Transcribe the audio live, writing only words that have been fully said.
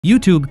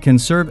YouTube can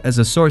serve as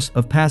a source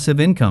of passive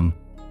income.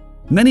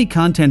 Many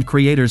content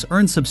creators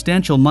earn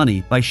substantial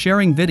money by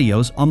sharing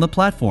videos on the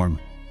platform.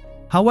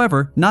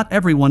 However, not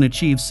everyone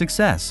achieves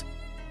success.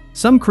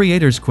 Some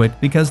creators quit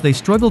because they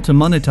struggle to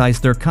monetize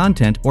their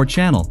content or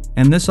channel,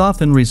 and this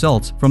often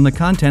results from the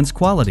content's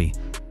quality.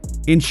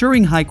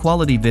 Ensuring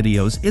high-quality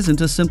videos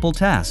isn't a simple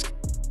task.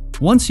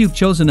 Once you've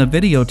chosen a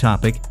video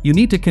topic, you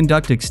need to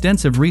conduct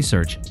extensive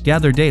research,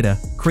 gather data,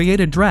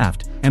 create a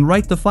draft, and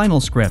write the final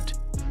script.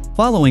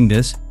 Following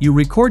this, you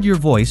record your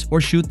voice or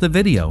shoot the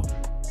video.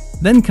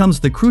 Then comes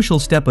the crucial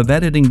step of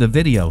editing the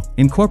video,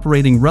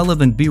 incorporating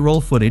relevant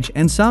B-roll footage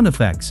and sound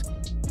effects.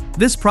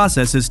 This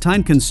process is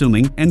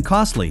time-consuming and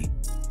costly.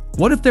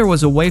 What if there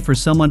was a way for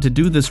someone to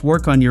do this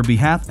work on your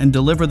behalf and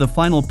deliver the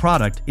final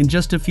product in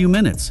just a few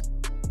minutes?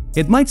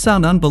 It might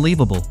sound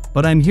unbelievable,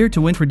 but I'm here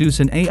to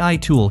introduce an AI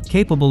tool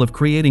capable of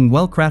creating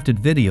well-crafted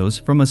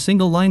videos from a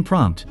single-line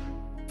prompt.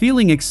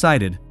 Feeling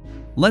excited?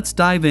 Let's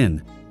dive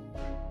in.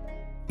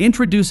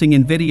 Introducing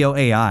InVideo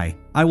AI,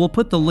 I will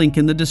put the link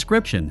in the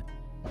description.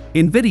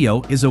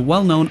 InVideo is a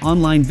well-known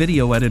online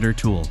video editor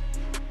tool.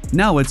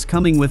 Now it's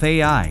coming with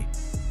AI.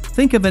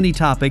 Think of any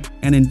topic,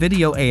 and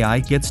InVideo AI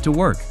gets to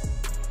work.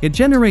 It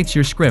generates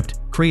your script,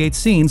 creates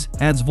scenes,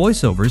 adds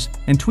voiceovers,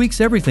 and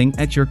tweaks everything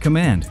at your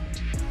command.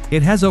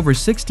 It has over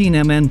 16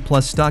 MN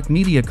plus stock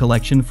media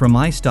collection from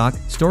iStock,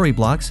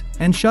 Storyblocks,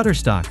 and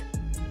Shutterstock.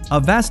 A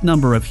vast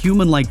number of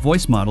human-like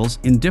voice models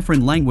in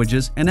different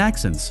languages and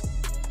accents.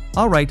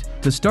 Alright,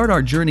 to start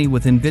our journey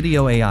with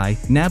InVideo AI,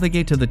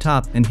 navigate to the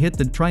top and hit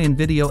the Try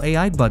InVideo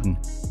AI button.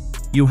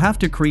 You have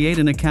to create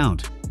an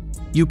account.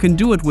 You can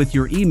do it with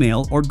your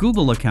email or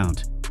Google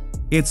account.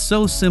 It's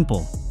so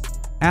simple.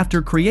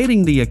 After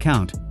creating the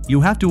account, you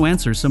have to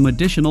answer some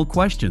additional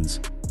questions.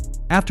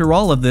 After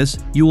all of this,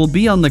 you will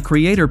be on the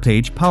creator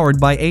page powered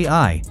by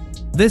AI.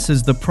 This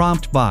is the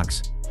prompt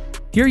box.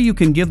 Here you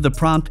can give the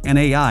prompt and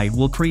AI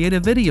will create a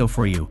video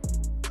for you.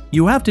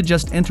 You have to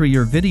just enter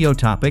your video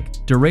topic,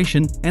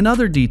 duration, and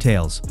other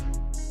details.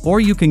 Or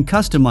you can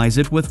customize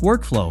it with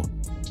workflow.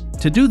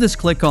 To do this,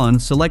 click on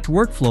Select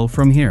Workflow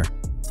from here.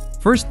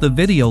 First, the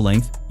video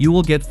length, you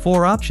will get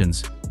 4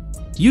 options: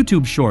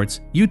 YouTube Shorts,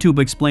 YouTube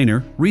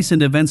Explainer,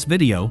 Recent Events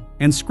Video,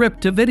 and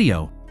Script to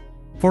Video.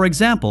 For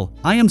example,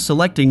 I am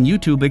selecting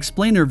YouTube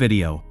Explainer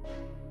Video.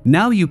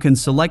 Now you can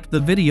select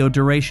the video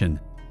duration.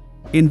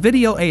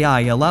 InVideo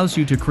AI allows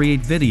you to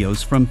create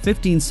videos from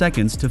 15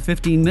 seconds to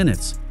 15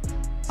 minutes.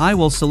 I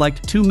will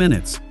select 2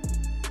 minutes.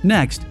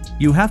 Next,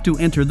 you have to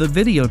enter the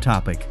video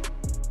topic.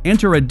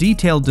 Enter a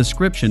detailed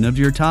description of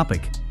your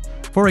topic.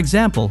 For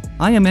example,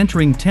 I am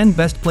entering 10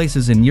 best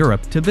places in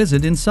Europe to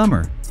visit in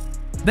summer.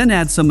 Then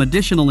add some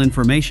additional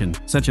information,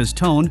 such as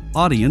tone,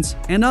 audience,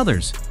 and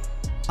others.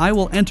 I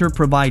will enter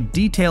Provide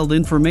detailed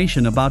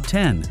information about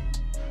 10.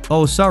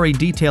 Oh sorry,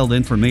 detailed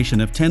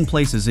information of 10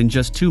 places in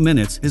just 2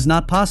 minutes is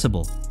not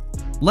possible.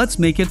 Let's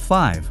make it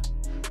 5.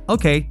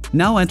 Okay,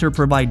 now enter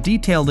Provide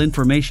detailed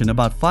information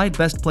about 5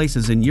 best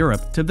places in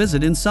Europe to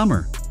visit in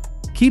summer.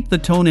 Keep the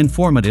tone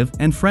informative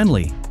and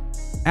friendly.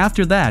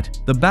 After that,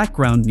 the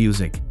background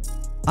music.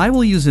 I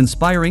will use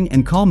inspiring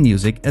and calm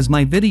music as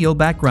my video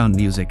background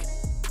music.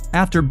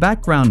 After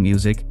background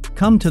music,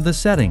 come to the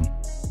setting.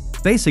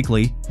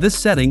 Basically, this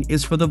setting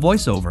is for the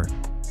voiceover.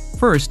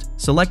 First,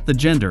 select the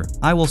gender.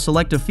 I will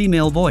select a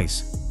female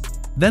voice.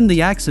 Then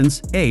the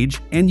accents, age,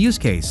 and use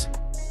case.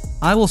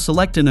 I will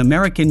select an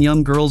American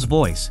young girl's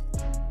voice.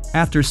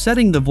 After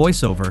setting the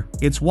voiceover,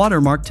 it's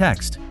watermark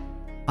text.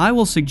 I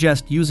will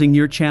suggest using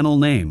your channel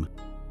name.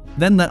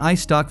 Then the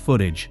iStock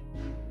footage.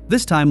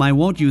 This time I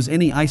won't use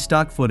any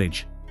iStock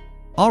footage.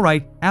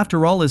 Alright,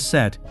 after all is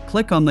set,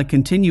 click on the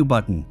Continue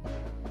button.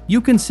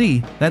 You can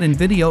see that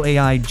InVideo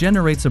AI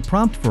generates a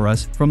prompt for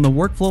us from the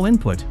workflow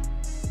input.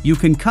 You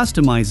can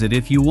customize it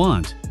if you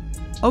want.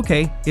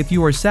 Okay, if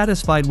you are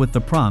satisfied with the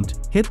prompt,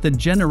 hit the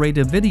Generate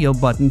a Video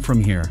button from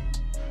here.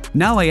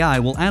 Now AI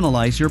will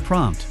analyze your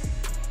prompt.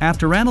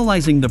 After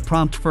analyzing the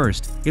prompt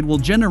first, it will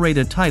generate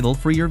a title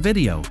for your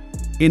video.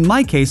 In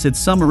my case, it's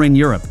Summer in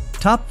Europe,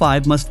 Top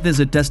 5 Must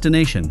Visit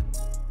Destination.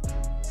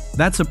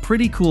 That's a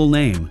pretty cool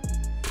name.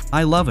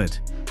 I love it.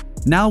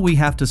 Now we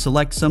have to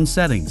select some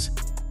settings.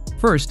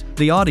 First,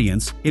 the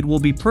audience, it will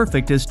be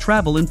perfect as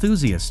travel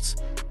enthusiasts.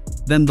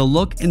 Then the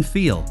look and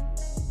feel.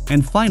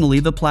 And finally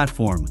the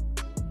platform.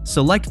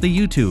 Select the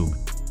YouTube.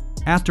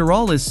 After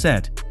all is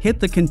set, hit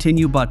the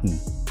Continue button.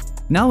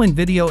 Now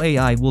InVideo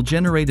AI will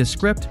generate a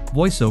script,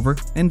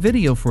 voiceover, and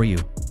video for you.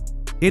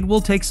 It will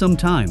take some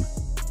time.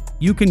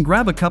 You can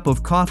grab a cup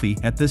of coffee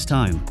at this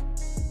time.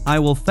 I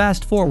will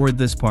fast forward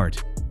this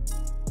part.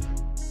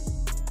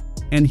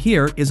 And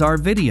here is our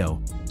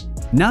video.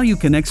 Now you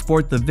can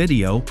export the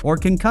video or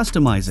can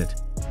customize it.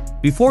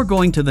 Before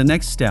going to the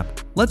next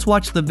step, let's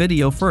watch the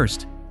video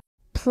first.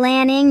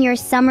 Planning your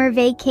summer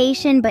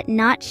vacation but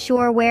not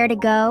sure where to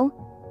go?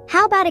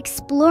 How about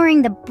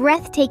exploring the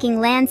breathtaking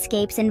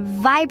landscapes and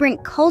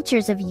vibrant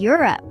cultures of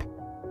Europe?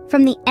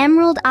 From the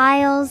Emerald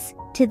Isles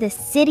to the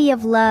City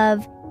of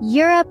Love,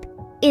 Europe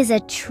is a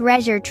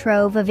treasure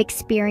trove of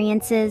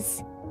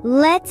experiences.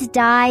 Let's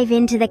dive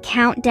into the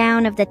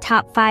countdown of the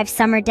top 5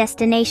 summer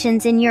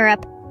destinations in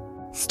Europe.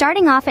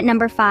 Starting off at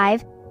number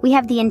 5, we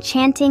have the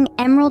enchanting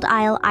Emerald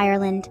Isle,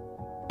 Ireland.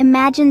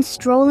 Imagine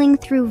strolling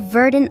through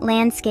verdant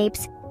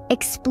landscapes,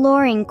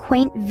 exploring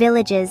quaint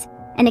villages,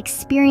 and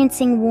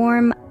experiencing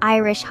warm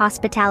Irish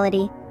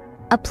hospitality.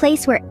 A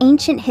place where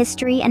ancient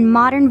history and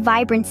modern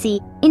vibrancy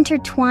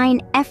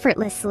intertwine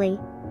effortlessly.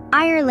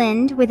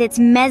 Ireland, with its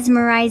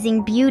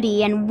mesmerizing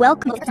beauty and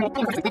welcome.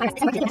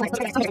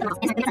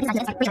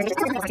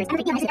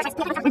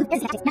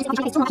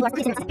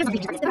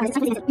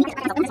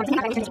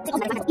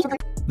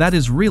 That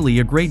is really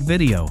a great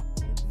video.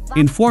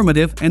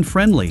 Informative and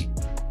friendly.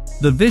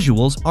 The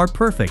visuals are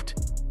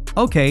perfect.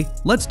 Okay,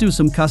 let's do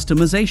some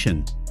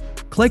customization.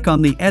 Click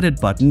on the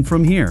Edit button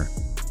from here.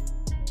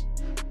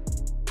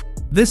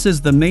 This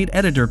is the Made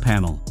Editor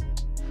panel.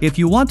 If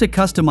you want to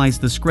customize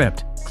the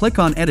script, click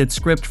on Edit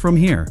Script from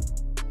here.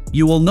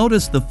 You will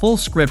notice the full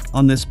script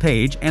on this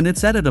page and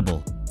it's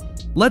editable.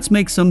 Let's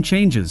make some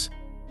changes.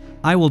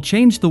 I will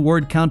change the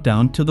word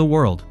countdown to the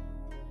world.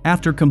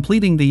 After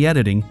completing the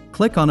editing,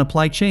 click on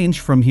Apply Change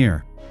from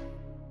here.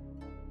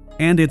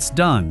 And it's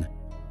done.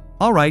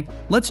 Alright,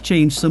 let's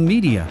change some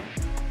media.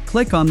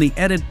 Click on the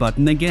Edit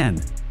button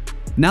again.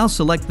 Now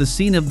select the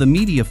scene of the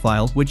media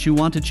file which you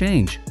want to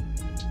change.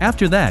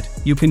 After that,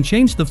 you can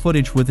change the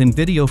footage within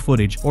video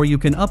footage or you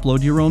can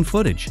upload your own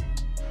footage.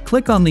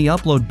 Click on the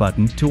Upload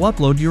button to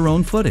upload your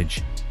own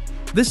footage.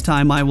 This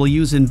time I will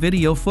use in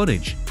video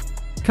footage.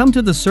 Come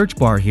to the search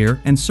bar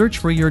here and search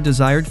for your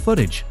desired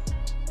footage.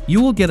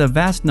 You will get a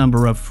vast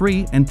number of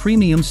free and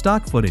premium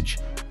stock footage.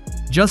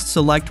 Just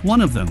select one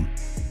of them.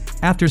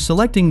 After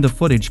selecting the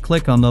footage,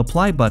 click on the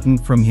Apply button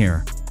from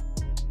here.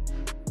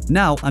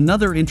 Now,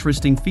 another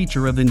interesting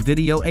feature of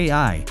InVideo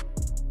AI.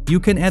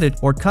 You can edit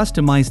or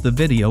customize the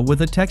video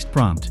with a text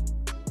prompt.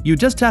 You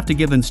just have to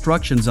give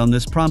instructions on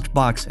this prompt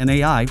box and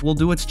AI will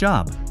do its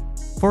job.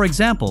 For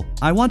example,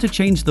 I want to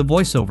change the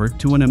voiceover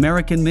to an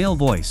American male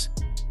voice.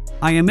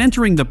 I am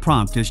entering the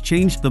prompt as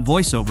change the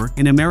voiceover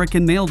in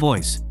American male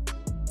voice.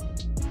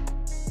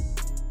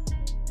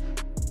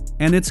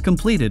 And it's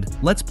completed.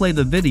 Let's play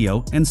the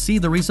video and see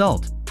the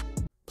result.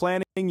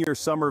 Planning your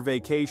summer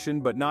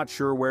vacation but not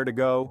sure where to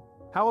go?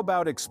 How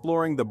about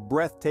exploring the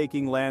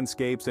breathtaking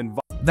landscapes and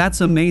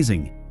That's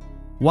amazing.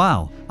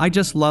 Wow, I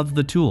just love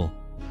the tool.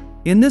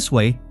 In this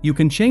way, you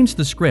can change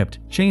the script,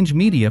 change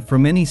media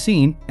from any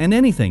scene, and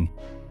anything.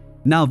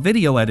 Now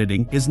video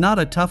editing is not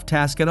a tough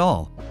task at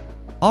all.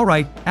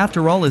 Alright,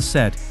 after all is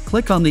set,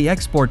 click on the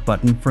Export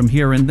button from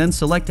here and then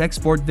select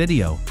Export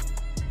Video.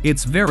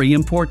 It's very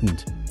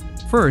important.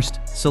 First,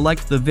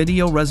 select the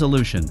video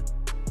resolution.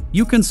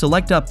 You can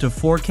select up to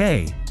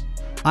 4K.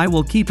 I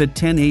will keep it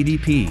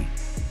 1080p.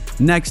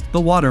 Next,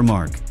 the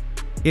watermark.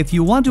 If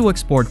you want to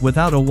export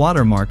without a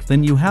watermark,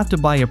 then you have to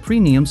buy a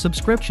premium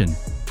subscription.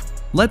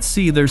 Let's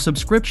see their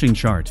subscription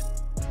chart.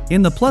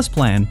 In the Plus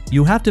plan,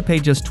 you have to pay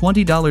just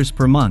 $20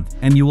 per month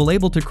and you will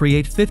able to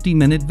create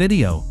 50-minute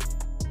video.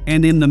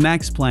 And in the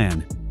Max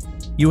plan,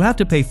 you have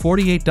to pay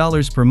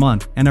 $48 per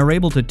month and are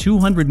able to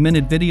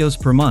 200-minute videos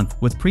per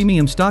month with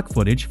premium stock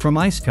footage from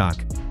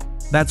Icecock.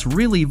 That's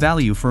really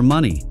value for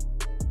money.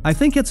 I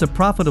think it's a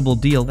profitable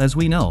deal as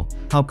we know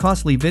how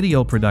costly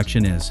video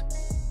production is.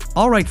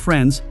 Alright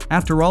friends,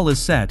 after all is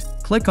set,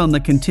 click on the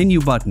Continue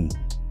button.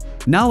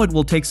 Now it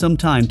will take some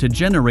time to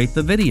generate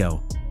the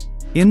video.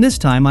 In this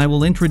time I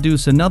will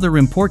introduce another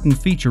important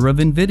feature of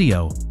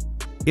InVideo.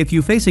 If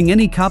you're facing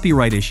any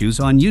copyright issues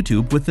on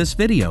YouTube with this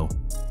video,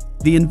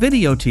 the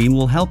InVideo team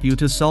will help you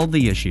to solve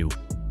the issue.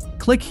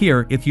 Click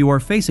here if you are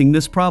facing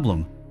this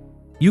problem.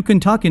 You can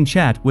talk in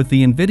chat with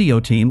the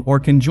InVideo team or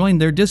can join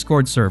their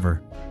Discord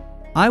server.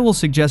 I will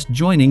suggest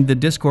joining the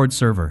Discord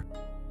server.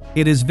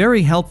 It is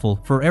very helpful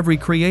for every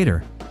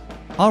creator.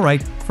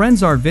 Alright,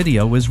 friends, our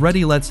video is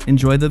ready. Let's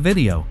enjoy the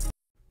video.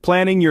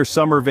 Planning your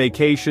summer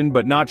vacation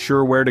but not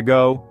sure where to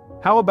go?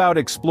 How about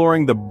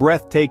exploring the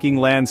breathtaking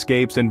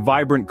landscapes and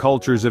vibrant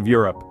cultures of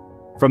Europe?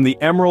 From the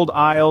Emerald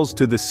Isles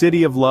to the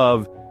City of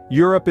Love,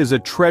 Europe is a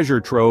treasure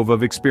trove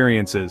of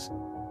experiences.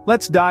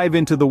 Let's dive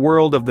into the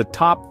world of the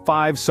top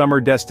 5 summer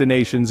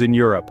destinations in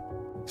Europe.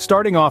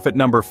 Starting off at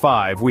number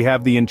 5, we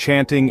have the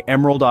enchanting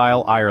Emerald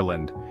Isle,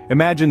 Ireland.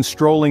 Imagine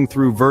strolling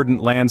through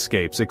verdant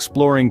landscapes,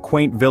 exploring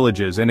quaint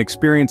villages, and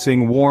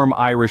experiencing warm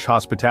Irish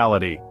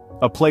hospitality.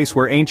 A place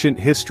where ancient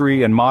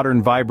history and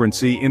modern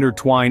vibrancy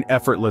intertwine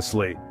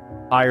effortlessly.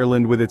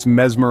 Ireland, with its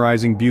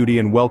mesmerizing beauty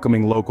and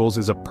welcoming locals,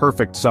 is a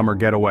perfect summer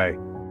getaway.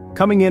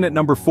 Coming in at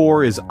number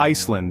 4 is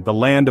Iceland, the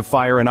land of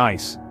fire and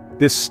ice.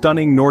 This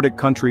stunning Nordic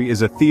country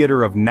is a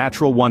theater of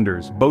natural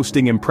wonders,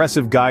 boasting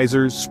impressive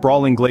geysers,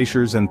 sprawling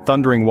glaciers, and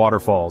thundering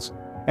waterfalls.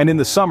 And in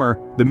the summer,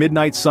 the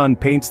midnight sun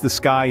paints the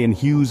sky in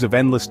hues of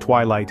endless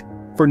twilight.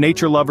 For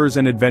nature lovers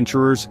and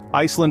adventurers,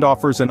 Iceland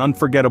offers an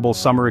unforgettable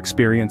summer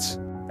experience.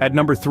 At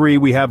number 3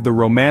 we have the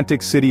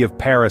romantic city of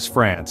Paris,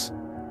 France.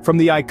 From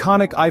the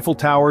iconic Eiffel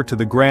Tower to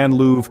the Grand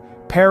Louvre,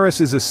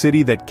 Paris is a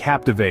city that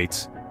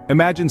captivates.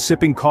 Imagine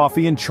sipping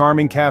coffee in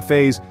charming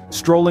cafes,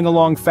 strolling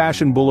along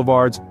fashion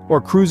boulevards, or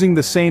cruising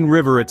the Seine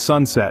River at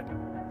sunset.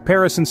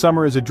 Paris in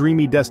summer is a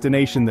dreamy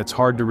destination that's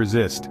hard to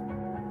resist.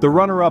 The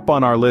runner-up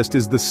on our list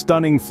is the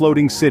stunning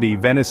floating city,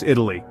 Venice,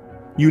 Italy.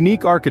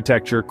 Unique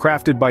architecture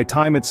crafted by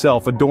time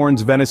itself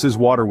adorns Venice's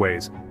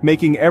waterways,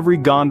 making every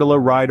gondola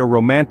ride a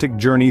romantic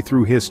journey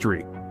through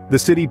history. The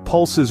city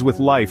pulses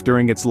with life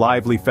during its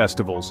lively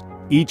festivals,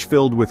 each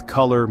filled with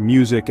color,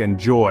 music, and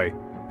joy.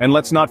 And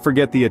let's not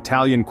forget the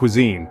Italian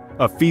cuisine,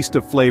 a feast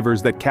of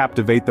flavors that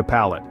captivate the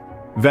palate.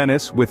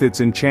 Venice, with its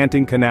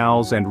enchanting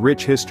canals and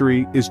rich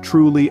history, is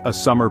truly a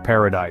summer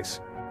paradise.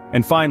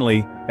 And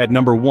finally, at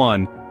number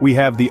 1, we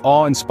have the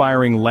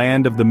awe-inspiring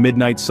land of the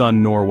midnight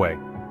sun, Norway.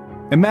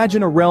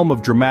 Imagine a realm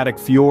of dramatic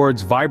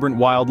fjords, vibrant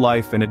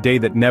wildlife, and a day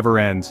that never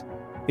ends.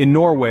 In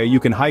Norway, you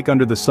can hike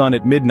under the sun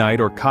at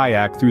midnight or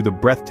kayak through the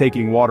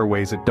breathtaking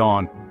waterways at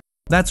dawn.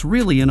 That's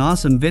really an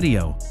awesome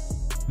video.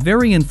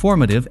 Very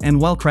informative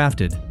and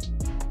well-crafted.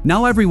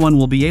 Now everyone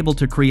will be able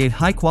to create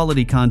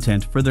high-quality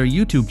content for their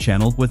YouTube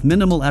channel with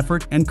minimal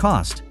effort and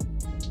cost.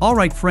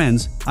 Alright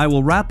friends, I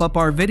will wrap up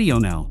our video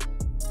now.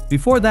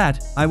 Before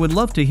that, I would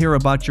love to hear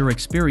about your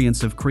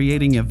experience of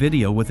creating a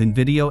video with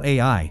InVideo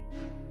AI.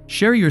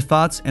 Share your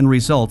thoughts and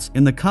results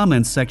in the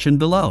comments section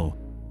below.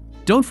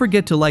 Don't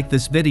forget to like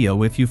this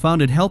video if you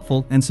found it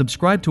helpful and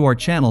subscribe to our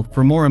channel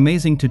for more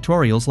amazing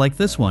tutorials like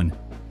this one.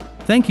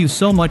 Thank you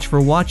so much for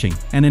watching,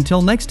 and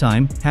until next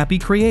time, happy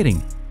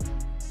creating!